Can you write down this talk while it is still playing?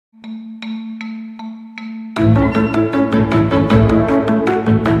Series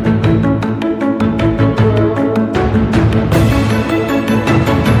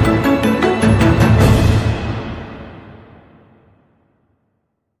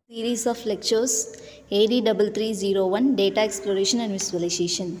of lectures AD3301 Data Exploration and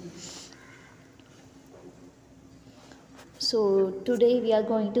Visualization. So today we are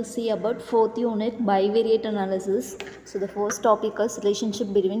going to see about 4th unit bivariate analysis. So the first topic is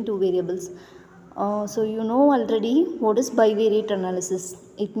relationship between two variables. So you know already what is bivariate analysis.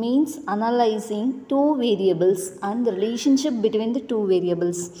 It means analyzing two variables and the relationship between the two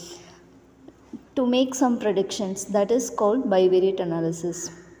variables to make some predictions. That is called bivariate analysis.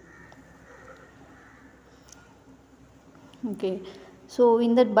 Okay, so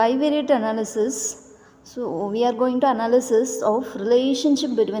in that bivariate analysis, so we are going to analysis of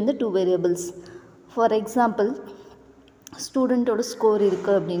relationship between the two variables. For example, student oda score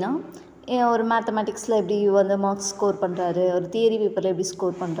irukku appadina ஒரு மேத்தமேட்டிக்ஸில் எப்படி வந்து marks score பண்ணுறாரு, ஒரு theory பேப்பரில் எப்படி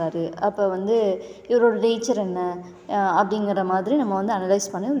score பண்ணுறாரு, அப்போ வந்து இவரோட நேச்சர் என்ன அப்படிங்கிற மாதிரி நம்ம வந்து அனலைஸ்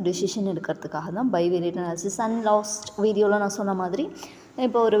பண்ணி ஒரு டெசிஷன் எடுக்கிறதுக்காக தான் பைவேரியேட் அனாலிசிஸ். அண்ட் லாஸ்ட் வீடியோவில் நான் சொன்ன மாதிரி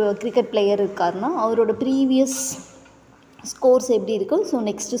இப்போ ஒரு கிரிக்கெட் பிளேயர் இருக்காருன்னா அவரோட ப்ரீவியஸ் ஸ்கோர்ஸ் எப்படி இருக்கும், ஸோ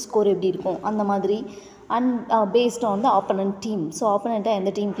நெக்ஸ்ட்டு ஸ்கோர் எப்படி இருக்கும் அந்த மாதிரி. And based on the opponent team, so ஆப்பனண்ட்டாக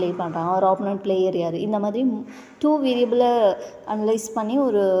எந்த டீம் ப்ளே பண்ணுறாங்க, ஒரு ஆப்பனண்ட் பிளேயர் யார், இந்த மாதிரி டூ வேரியபிளை அனலைஸ் பண்ணி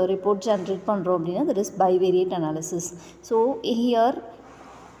ஒரு ரிப்போர்ட் ஜென்ரேட் பண்ணுறோம் அப்படின்னா that is பைவேரியேட் analysis. So here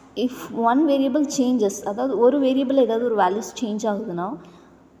if one variable changes, அதாவது ஒரு வேரியபிள் ஏதாவது ஒரு வேல்யூஸ் சேஞ்ச் ஆகுதுன்னா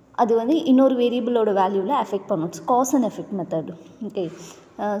அது வந்து இன்னொரு வேரியபிளோட வேல்யூவில் அஃபெக்ட் பண்ணும். It's cause and effect method. Okay,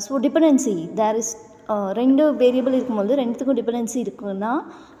 so dependency there is ரெண்டு வேரியபிள் இருக்கும்போது ரெண்டுத்துக்கும் டிபெண்டன்சி இருக்குன்னா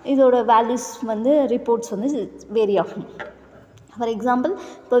இதோட வேல்யூஸ் வந்து ரிப்போர்ட்ஸ் வந்து வேரி ஆகும். ஃபார் எக்ஸாம்பிள்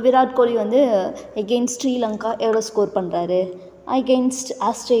இப்போ விராட் கோலி வந்து எகெயின்ஸ்ட் ஸ்ரீலங்கா எவ்வளோ ஸ்கோர் பண்ணுறாரு, அகெயின்ஸ்ட்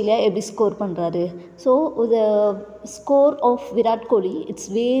ஆஸ்திரேலியா எப்படி ஸ்கோர் பண்ணுறாரு. So the score of Virat Kohli it's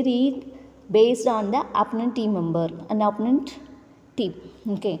vary based on the opponent team member and opponent team.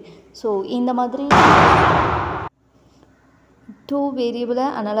 Okay, so இந்த மாதிரி டூ வேரியபிளை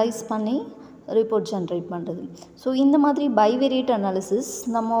அனலைஸ் பண்ணி ரிப்போர்ட் ஜென்ரேட் பண்ணுறது. ஸோ இந்த மாதிரி பைவேரியேட் அனாலிசிஸ்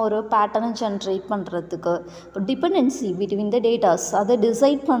நம்ம ஒரு பேட்டர்னை ஜென்ரேட் பண்ணுறதுக்கு, இப்போ டிபெண்டன்சி பிட்வீன் த டேட்டாஸ் அதை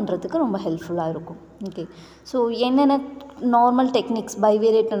டிசைட் பண்ணுறதுக்கு ரொம்ப ஹெல்ப்ஃபுல்லாக இருக்கும். ஓகே, ஸோ என்னென்ன நார்மல் டெக்னிக்ஸ்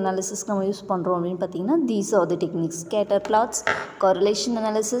பைவேரியேட் அனாலிசிஸ்க்கு நம்ம யூஸ் பண்ணுறோம் அப்படின்னு பார்த்தீங்கன்னா these are the techniques: scatter plots, correlation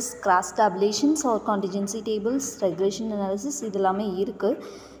analysis, cross tabulations or contingency tables, regression analysis, இது எல்லாமே இருக்குது.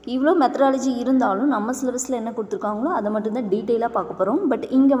 இவ்வளோ மெத்தடாலஜி இருந்தாலும் நம்ம சிலபஸில் என்ன கொடுத்துருக்காங்களோ அதை மட்டும்தான் டீட்டெயிலாக பார்க்க போகிறோம். பட்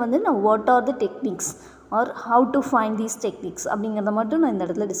இங்கே வந்து நான் what are the techniques R how to find these techniques அப்படிங்கிறத மட்டும் நான் இந்த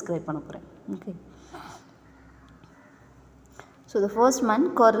இடத்துல டிஸ்கிரைப் பண்ண போகிறேன். Okay, so the first one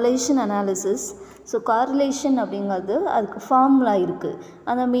correlation analysis. So correlation அப்படிங்கிறது அதுக்கு ஃபார்முலா இருக்குது.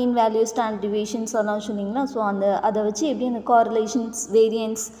 அந்த மீன் வேல்யூ, ஸ்டாண்டர்ட் டிவியேஷன்ஸ் எல்லாம் சொன்னிங்கன்னா ஸோ அதை வச்சு எப்படி அந்த correlations,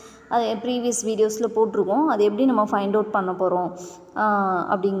 வேரியன்ஸ் அது ப்ரீவியஸ் வீடியோஸில் போட்டிருக்கோம், அது எப்படி நம்ம ஃபைண்ட் அவுட் பண்ண போகிறோம்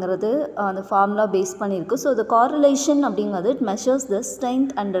அப்படிங்கிறது அந்த ஃபார்முலா பேஸ் பண்ணியிருக்கு. ஸோ the correlation அப்படிங்கிறது it measures the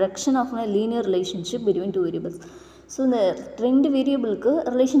strength and direction of a linear relationship between two variables. So இந்த ரெண்டு வேரியபிளுக்கு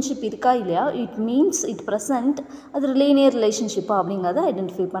ரிலேஷன்ஷிப் இருக்கா இல்லையா, இட் மீன்ஸ் இட் ப்ரெசன்ட் அது லீனியர் ரிலேஷன்ஷிப்பா அப்படிங்கிறத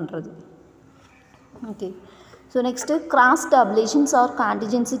ஐடென்டிஃபை பண்ணுறது. Okay, so next cross டாபுலேஷன்ஸ் R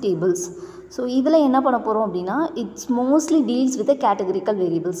contingency tables. So இதில் என்ன பண்ண போகிறோம் அப்படின்னா it's mostly deals with categorical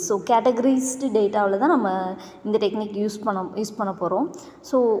variables. So categorised டேட்டாவில் தான் நம்ம இந்த டெக்னிக் யூஸ் பண்ண போகிறோம்.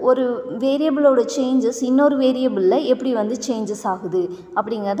 ஸோ ஒரு வேரியபிளோட சேஞ்சஸ் இன்னொரு வேரியபிளில் எப்படி வந்து சேஞ்சஸ் ஆகுது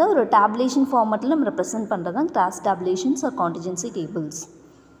அப்படிங்கிறத ஒரு டேபுலேஷன் ஃபார்மேட்டில் நம்ம ரெப்ரசென்ட் பண்ணுறது தான் cross டாபுலேஷன்ஸ் R contingency tables.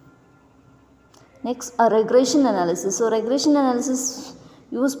 Next regression analysis. So regression analysis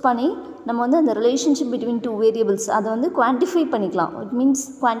use பண்ணி நம்ம வந்து அந்த ரிலேஷன்ஷிப் பிட்வீன் டூ வேரியபிள்ஸ் அதை வந்து குவான்டிஃபை பண்ணிக்கலாம். இட் மீன்ஸ்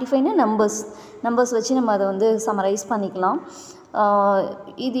குவான்டிஃபைனா நம்பர்ஸ் வச்சு நம்ம அதை வந்து சமரைஸ் பண்ணிக்கலாம்.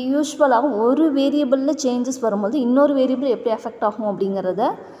 இது யூஸ்வலாக ஒரு வேரியபிளில் சேஞ்சஸ் வரும்போது இன்னொரு வேரியபிள் எப்படி அஃபெக்ட் ஆகும் அப்படிங்கிறத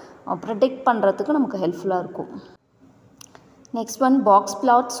ப்ரெடிக்ட் பண்ணுறதுக்கு நமக்கு ஹெல்ப்ஃபுல்லாக இருக்கும். Next one box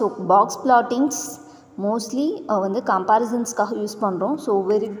plot. So box பிளாட்டிங்ஸ் mostly வந்து கம்பேரிசன்ஸ்க்காக யூஸ் பண்ணுறோம். ஸோ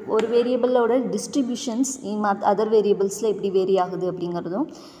ஒரு வேரியபிளோட டிஸ்ட்ரிபியூஷன்ஸ் அதர் வேரியபிள்ஸில் எப்படி வேரி ஆகுது அப்படிங்கிறதும்.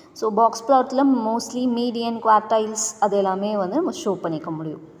 ஸோ பாக்ஸ் பிளாட்டில் மோஸ்ட்லி மீடியன், குவார்டைல்ஸ் அது எல்லாமே வந்து நம்ம ஷோ பண்ணிக்க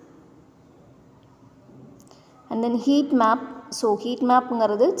முடியும். And then heat map. So heat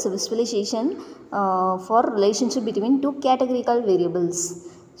மேப்புங்கிறது it's visualisation for relationship between two categorical variables.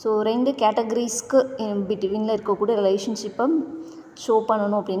 So ரெண்டு கேட்டகரிஸ்க்கு பிட்வீனில் இருக்கக்கூடிய ரிலேஷன்ஷிப்பை ஷோ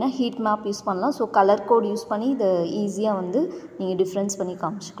பண்ணணும் அப்படின்னா ஹீட் மேப் யூஸ் பண்ணலாம். ஸோ கலர் கோட் யூஸ் பண்ணி இதை ஈஸியாக வந்து நீங்கள் டிஃப்ரென்ஸ் பண்ணி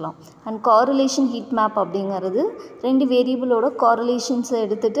காமிச்சிக்கலாம். அண்ட் காரிலேஷன் ஹீட் மேப் அப்படிங்கிறது ரெண்டு வேரியபிளோட காரிலேஷன்ஸை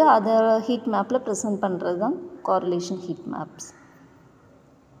எடுத்துகிட்டு அதை ஹீட் மேப்பில் ப்ரெசென்ட் பண்ணுறது தான் correlation heat maps.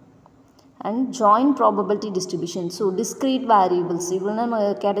 and joint probability distribution. So discrete variables இவ்வளோ நம்ம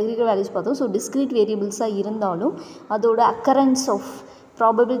categorical values பார்த்தோம். ஸோ discrete variablesஸாக இருந்தாலும் அதோட occurrence of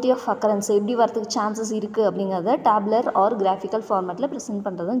probability of occurrence எப்படி வரதுக்கு சான்சஸ் இருக்குது அப்படிங்கிறத டேப்லர் ஆர் கிராஃபிக்கல் ஃபார்மேட்டில் ப்ரெசென்ட்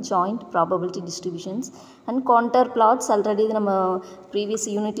பண்ணுறது joint probability distributions. And contour plots already இது நம்ம ப்ரீவியஸ்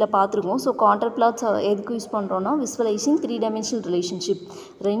யூனிட்டில் பார்த்துருக்கோம். ஸோ கான்டர் பிளாட்ஸ் எதுக்கு யூஸ் பண்ணுறோன்னா விஸ்வலைசிங் 3 dimensional relationship,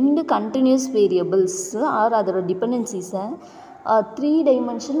 2 continuous variables R அதோட டிபெண்டன்சிஸை 3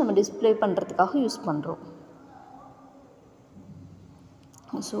 dimension நம்ம டிஸ்பிளே பண்ணுறதுக்காக யூஸ் பண்ணுறோம்.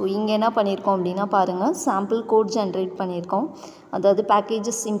 ஸோ இங்கே என்ன பண்ணியிருக்கோம் அப்படின்னா பாருங்கள், சாம்பிள் கோட் ஜென்ரேட் பண்ணியிருக்கோம், அதாவது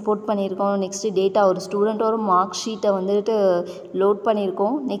பேக்கேஜஸ் இம்போர்ட் பண்ணியிருக்கோம். நெக்ஸ்ட்டு டேட்டா ஒரு ஸ்டூடெண்ட்டோட மார்க் ஷீட்டை வந்துட்டு லோட்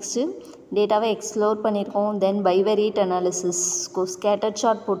பண்ணியிருக்கோம். நெக்ஸ்ட்டு டேட்டாவை எக்ஸ்ப்ளோர் பண்ணியிருக்கோம். தென் பைவேரியேட் அனாலிசிஸ் ஸ்கேட்டர்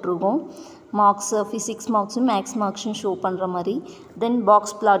சார்ட் போட்டிருக்கோம், மார்க்ஸு ஃபிசிக்ஸ் மார்க்ஸும் மேக்ஸ் மார்க்ஸும் ஷோ பண்ணுற மாதிரி. தென்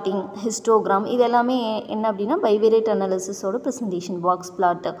பாக்ஸ் பிளாட்டிங், ஹிஸ்டோகிராம், இது எல்லாமே என்ன அப்படின்னா பைவேரியேட் அனாலிசிஸோட presentation. Box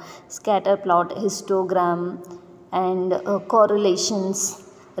plot, scatter plot, histogram and correlations,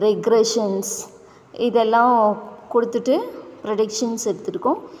 ரெக்ரெஷன்ஸ் இதெல்லாம் கொடுத்துட்டு ப்ரெடிக்ஷன்ஸ்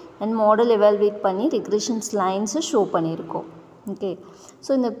எடுத்துருக்கோம். அண்ட் மாடல் எவால்வேட் பண்ணி ரெக்ரெஷன்ஸ் லைன்ஸை ஷோ பண்ணியிருக்கோம். ஓகே,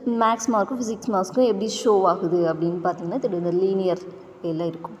 ஸோ இந்த மேக்ஸ் மார்க்கும் ஃபிசிக்ஸ் மார்க்ஸுக்கும் எப்படி ஷோ ஆகுது அப்படின்னு பார்த்தீங்கன்னா இந்த லீனியர் வேல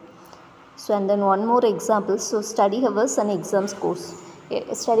இருக்கும். So and then one more example. So study hours and exam scores.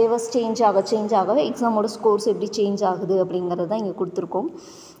 Study hours change ஆக எக்ஸாமோட ஸ்கோர்ஸ் எப்படி சேஞ்ச் ஆகுது அப்படிங்கிறது தான் இங்கே கொடுத்துருக்கோம்.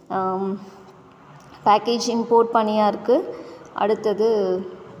 பேக்கேஜ் இம்போர்ட் பண்ணியாக இருக்குது. அடுத்தது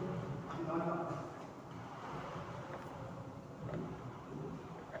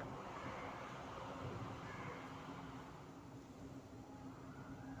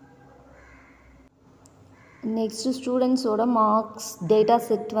நெக்ஸ்ட்டு ஸ்டூடெண்ட்ஸோட மார்க்ஸ் டேட்டா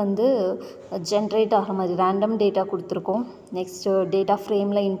செட் வந்து ஜென்ரேட் ஆகிற மாதிரி ரேண்டம் டேட்டா கொடுத்துருக்கோம். நெக்ஸ்ட்டு டேட்டா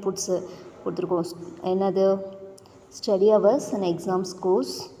ஃப்ரேமில் இன்புட்ஸு கொடுத்துருக்கோம். என்னது study hours and exam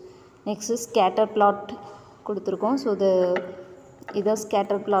scores. Next scatter plot கொடுத்துருக்கோம். ஸோ இதை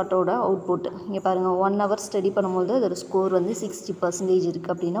ஸ்கேட்டர் பிளாட்டோட அவுட்புட் இங்கே பாருங்கள். 1 hour ஸ்டடி பண்ணும்போது அதோட ஸ்கோர் வந்து 60%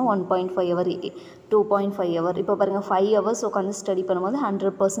 இருக்குது அப்படின்னா 1.5 hour 2.5 hour. இப்போ பாருங்கள் 5 hours உட்காந்து ஸ்டடி பண்ணும்போது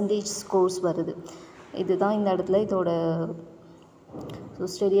 100% ஸ்கோர்ஸ் வருது. இதுதான் இந்த இடத்துல இதோட ஸோ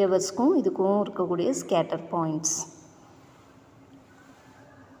ஸ்டடி ஹவர்ஸ்க்கும் இதுக்கும் இருக்கக்கூடிய scatter points.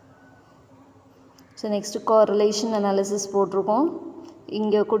 So next correlation analysis போட்டிருக்கோம்.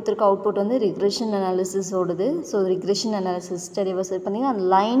 இங்கே கொடுத்துருக்க அவுட்புட் வந்து regression அனாலிசிஸோடது. So regression analysis study hours பார்த்தீங்கன்னா அந்த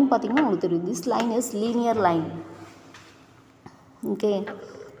லைன் பார்த்தீங்கன்னா உங்களுக்கு தெரியும். This line is linear line. Okay,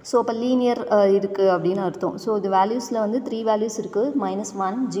 so அப்போ லீனியர் இருக்குது அப்படின்னு அர்த்தம். ஸோ இது வேல்யூஸில் வந்து 3 values இருக்குது.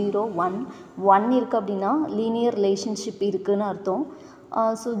 -1 0 1 1 இருக்குது அப்படின்னா லீனியர் ரிலேஷன்ஷிப் இருக்குதுன்னு அர்த்தம்.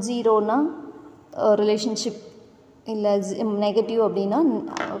 ஸோ 0னா ரிலேஷன்ஷிப் இல்லை, நெகட்டிவ் அப்படின்னா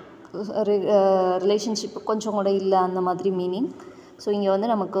ரிலேஷன்ஷிப் கொஞ்சம் கூட இல்லை, அந்த மாதிரி மீனிங். ஸோ இங்கே வந்து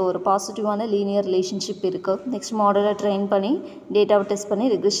நமக்கு ஒரு பாசிட்டிவான லீனியர் ரிலேஷன்ஷிப் இருக்குது. நெக்ஸ்ட் மாடலை ட்ரெயின் பண்ணி டேட்டாவை டெஸ்ட் பண்ணி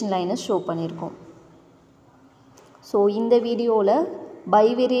ரிக்ரெஷன் லைனை ஷோ பண்ணியிருக்கோம். ஸோ இந்த வீடியோவில்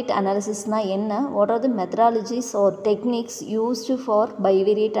பைவேரியேட் அனாலிசிஸ்னால் என்ன, what are the methodologies R techniques used for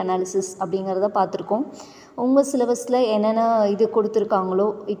பைவேரியேட் analysis அப்படிங்கிறத பார்த்துருக்கோம். உங்கள் சிலபஸில் என்னென்ன இது கொடுத்துருக்காங்களோ,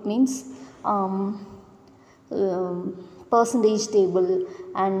 it means percentage table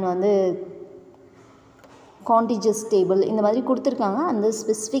and வந்து கான்டிஜஸ் டேபிள் இந்த மாதிரி கொடுத்துருக்காங்க. அந்த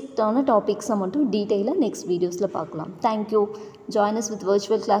ஸ்பெசிஃபிக்கான டாபிக்ஸை மட்டும் டீட்டெயிலாக நெக்ஸ்ட் வீடியோஸில் பார்க்கலாம். Thank you. Join us with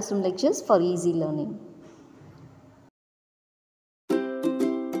virtual classroom lectures for easy learning.